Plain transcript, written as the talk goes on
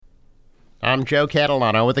I'm Joe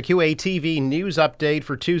Catalano with the QATV News Update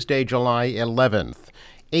for Tuesday, July 11th.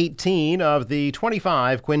 18 of the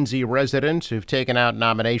 25 Quincy residents who've taken out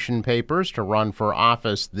nomination papers to run for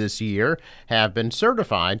office this year have been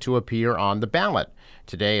certified to appear on the ballot.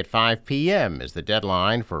 Today at 5 p.m. is the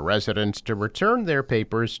deadline for residents to return their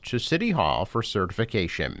papers to City Hall for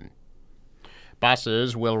certification.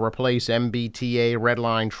 Buses will replace MBTA Red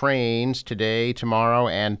Line trains today, tomorrow,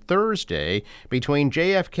 and Thursday between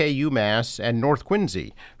JFK UMass and North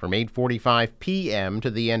Quincy from 8:45 p.m. to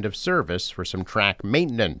the end of service for some track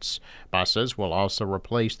maintenance. Buses will also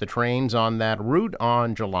replace the trains on that route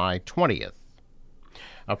on July 20th.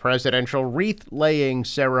 A presidential wreath laying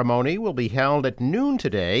ceremony will be held at noon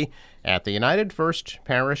today at the United First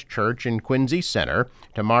Parish Church in Quincy Center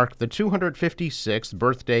to mark the 256th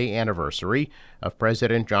birthday anniversary of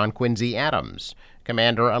President John Quincy Adams.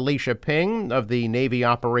 Commander Alicia Ping of the Navy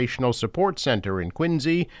Operational Support Center in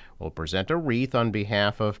Quincy will present a wreath on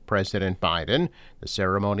behalf of President Biden. The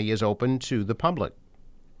ceremony is open to the public.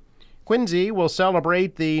 Quincy will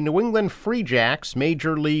celebrate the New England Free Jacks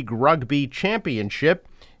Major League Rugby Championship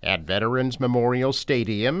at Veterans Memorial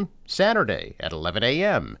Stadium Saturday at 11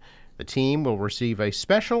 a.m. The team will receive a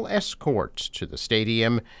special escort to the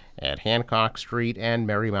stadium at Hancock Street and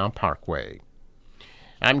Marymount Parkway.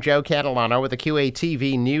 I'm Joe Catalano with the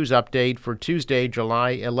QATV News Update for Tuesday,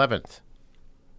 July 11th.